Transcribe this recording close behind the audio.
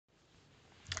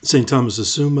St.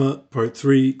 Thomas's Summa, Part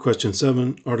 3, Question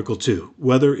 7, Article 2.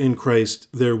 Whether in Christ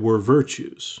there were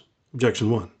virtues?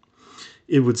 Objection 1.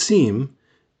 It would seem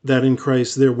that in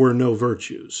Christ there were no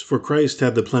virtues, for Christ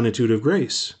had the plenitude of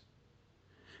grace.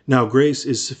 Now grace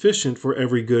is sufficient for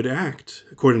every good act,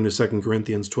 according to 2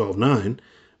 Corinthians 12:9.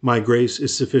 My grace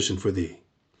is sufficient for thee.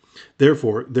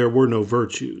 Therefore, there were no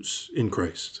virtues in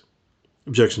Christ.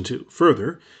 Objection 2.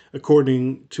 Further,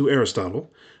 according to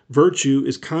Aristotle, virtue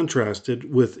is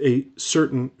contrasted with a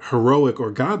certain heroic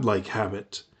or godlike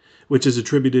habit, which is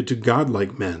attributed to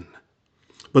godlike men.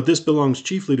 But this belongs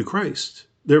chiefly to Christ.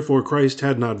 Therefore, Christ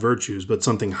had not virtues, but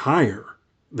something higher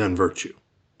than virtue.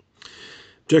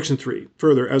 Objection 3.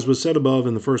 Further, as was said above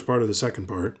in the first part of the second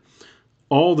part,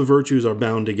 all the virtues are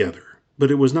bound together. But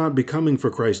it was not becoming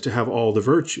for Christ to have all the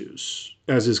virtues,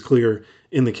 as is clear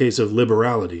in the case of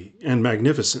liberality and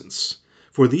magnificence,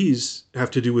 for these have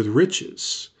to do with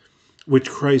riches, which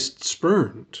Christ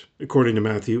spurned. According to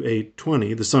Matthew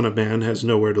 8:20, the Son of Man has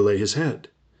nowhere to lay his head.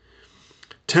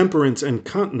 Temperance and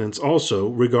continence also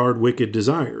regard wicked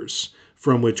desires,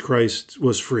 from which Christ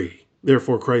was free.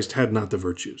 Therefore, Christ had not the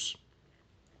virtues.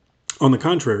 On the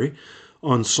contrary,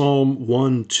 on Psalm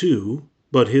 1:2,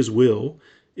 but his will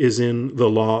is in the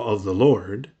law of the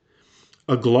Lord,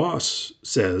 a gloss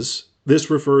says, this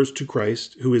refers to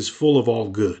Christ who is full of all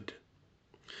good.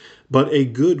 But a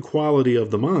good quality of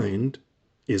the mind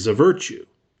is a virtue.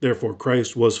 Therefore,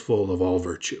 Christ was full of all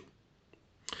virtue.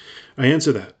 I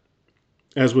answer that,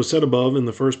 as was said above in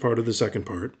the first part of the second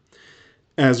part,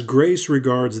 as grace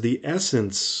regards the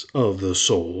essence of the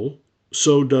soul,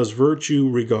 so does virtue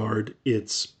regard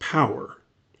its power.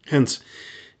 Hence,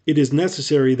 it is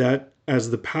necessary that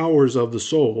as the powers of the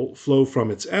soul flow from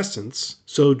its essence,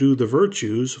 so do the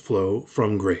virtues flow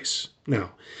from grace.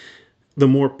 Now, the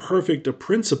more perfect a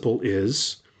principle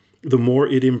is, the more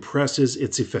it impresses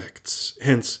its effects.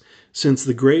 Hence, since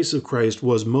the grace of Christ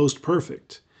was most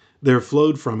perfect, there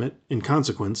flowed from it, in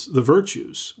consequence, the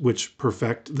virtues, which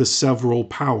perfect the several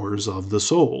powers of the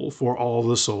soul for all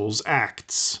the soul's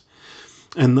acts.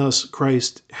 And thus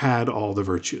Christ had all the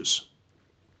virtues.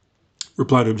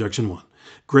 Reply to objection 1.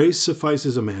 Grace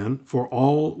suffices a man for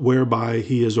all whereby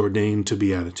he is ordained to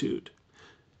beatitude.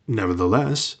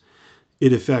 Nevertheless,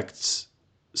 it effects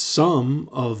some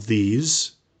of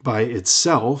these by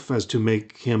itself as to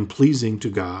make him pleasing to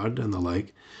God and the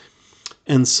like,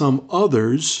 and some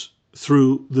others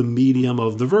through the medium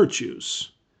of the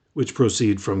virtues, which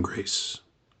proceed from grace.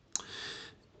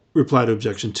 Reply to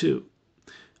objection 2.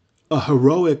 A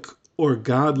heroic or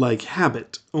godlike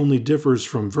habit only differs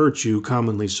from virtue,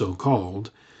 commonly so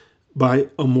called, by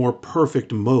a more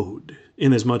perfect mode,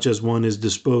 inasmuch as one is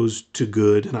disposed to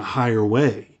good in a higher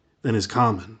way than is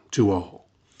common to all.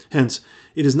 Hence,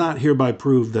 it is not hereby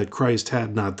proved that Christ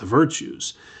had not the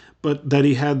virtues, but that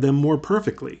he had them more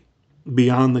perfectly,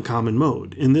 beyond the common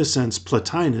mode. In this sense,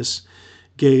 Plotinus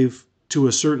gave to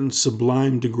a certain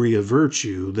sublime degree of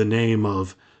virtue the name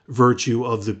of virtue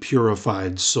of the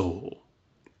purified soul.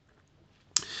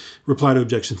 Reply to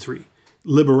objection 3.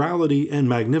 Liberality and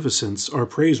magnificence are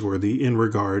praiseworthy in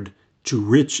regard to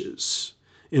riches,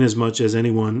 inasmuch as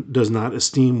anyone does not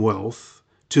esteem wealth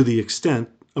to the extent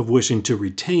of wishing to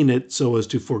retain it so as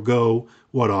to forego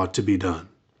what ought to be done.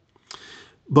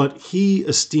 But he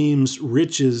esteems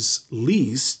riches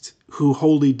least who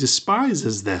wholly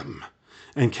despises them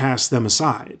and casts them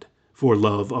aside for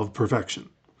love of perfection.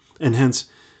 And hence,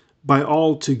 by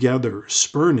altogether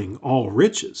spurning all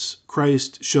riches,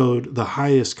 Christ showed the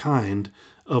highest kind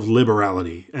of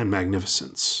liberality and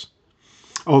magnificence.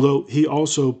 Although he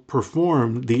also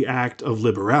performed the act of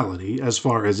liberality as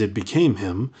far as it became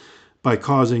him, by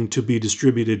causing to be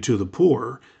distributed to the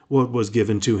poor what was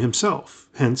given to himself.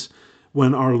 Hence,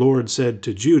 when our Lord said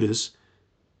to Judas,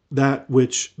 "That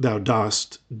which thou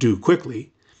dost, do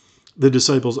quickly," the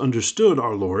disciples understood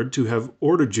our Lord to have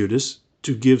ordered Judas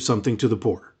to give something to the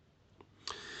poor.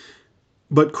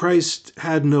 But Christ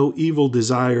had no evil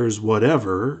desires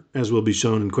whatever, as will be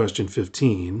shown in question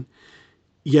 15,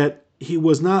 yet he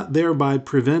was not thereby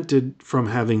prevented from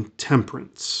having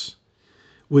temperance,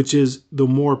 which is the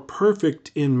more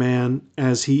perfect in man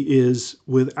as he is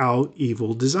without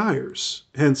evil desires.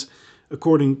 Hence,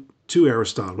 according to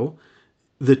Aristotle,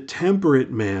 the temperate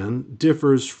man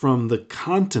differs from the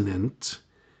continent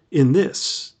in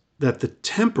this, that the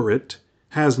temperate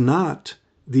has not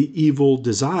the evil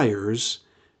desires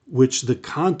which the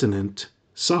continent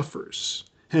suffers.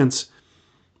 Hence,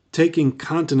 taking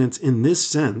continence in this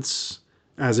sense,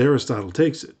 as Aristotle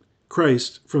takes it,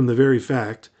 Christ, from the very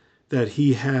fact that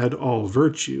he had all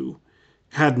virtue,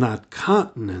 had not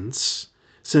continence,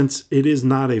 since it is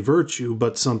not a virtue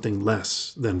but something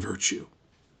less than virtue.